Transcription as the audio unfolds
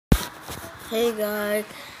Hey guys,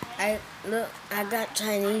 I got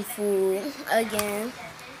Chinese food again.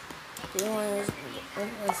 This one is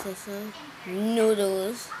what's this one?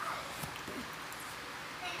 Noodles.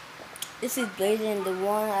 This is better than the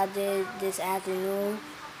one I did this afternoon.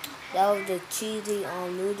 That was the cheesy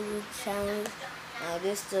noodle challenge.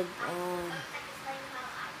 This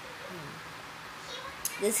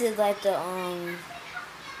this is like the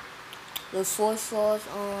soy sauce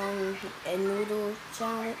and noodle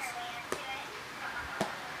challenge.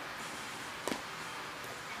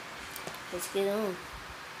 Let's get on.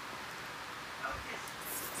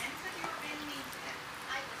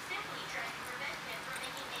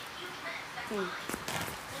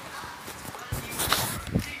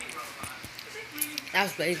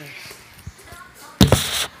 That's blazing.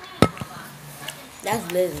 That's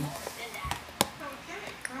blazing.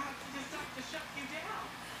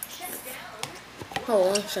 Hold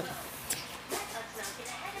on one second.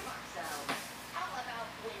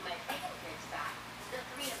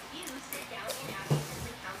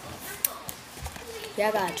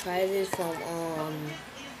 Y'all gotta try this from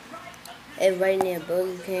it's right near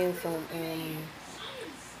Burger King from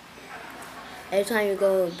every time you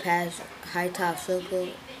go past High Top Circle,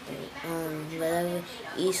 whatever,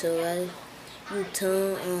 east or west, you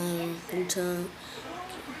turn,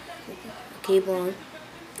 keep on,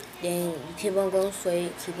 then you keep on going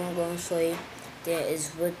straight, then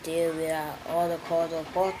it's right there where all the cars are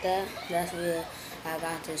parked at. That's where I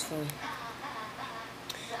got this from.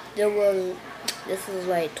 This was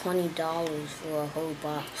like $20 for a whole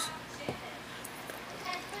box.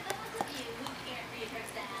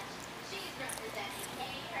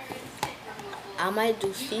 I might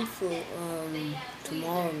do seafood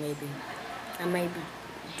tomorrow maybe. I might be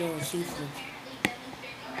doing seafood.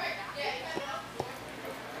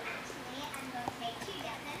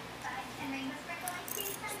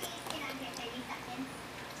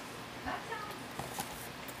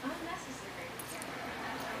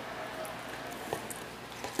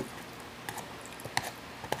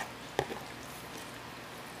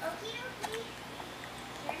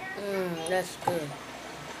 That's good.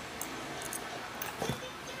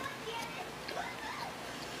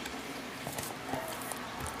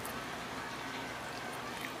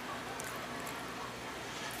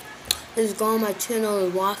 Just go on my channel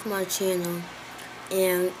and watch my channel,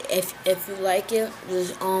 and if you like it,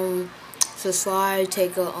 just subscribe,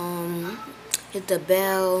 hit the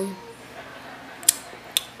bell,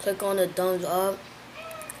 click on the thumbs up,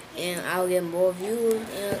 and I'll get more views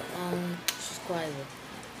and subscribers.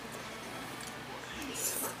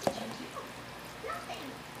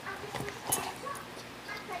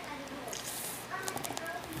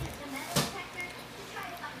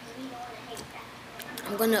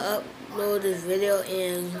 I'm gonna upload this video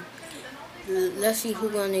and let's see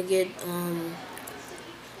who's gonna get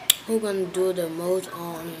who's gonna do the most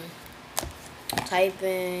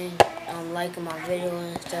typing, liking my video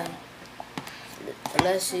and stuff.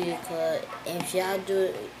 Let's see, cause if y'all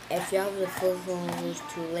was the first one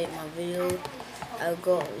to like my video, I'll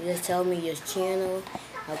go just tell me your channel.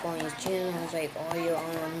 I'll go on your channel and like all your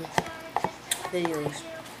videos.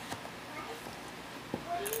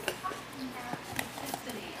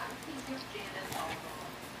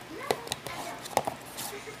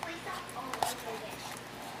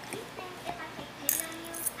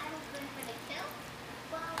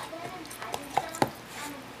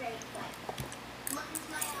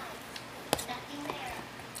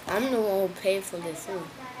 I'm the one who paid for the food.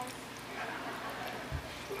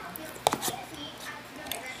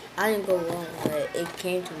 I didn't go wrong, but it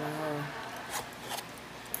came to my home.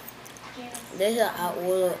 They said I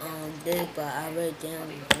ordered this, but I really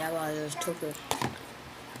didn't. That's why I just took it.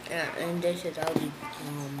 And they said that would be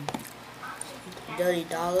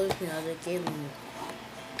 $30. You know,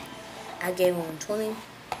 I gave them 20.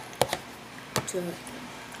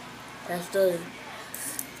 That's 30.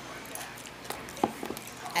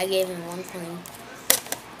 I gave him 120.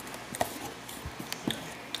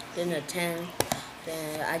 Then a 10.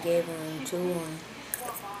 Then I gave him 2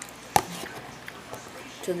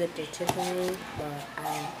 to get the chicken wings, but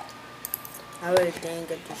I really didn't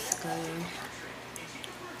get the chicken wings.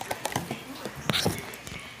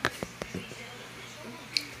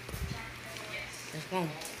 Let's go.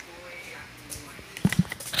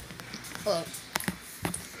 Look.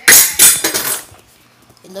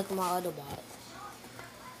 And look at my other box.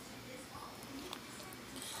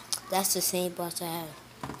 That's the same box I have.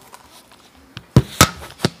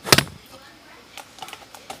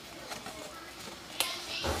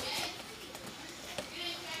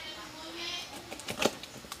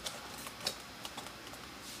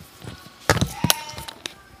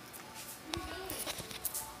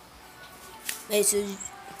 Hey, so you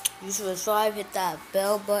should subscribe, hit that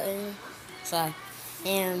bell button, sorry,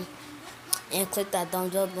 and click that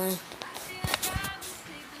thumbs up button.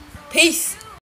 Peace.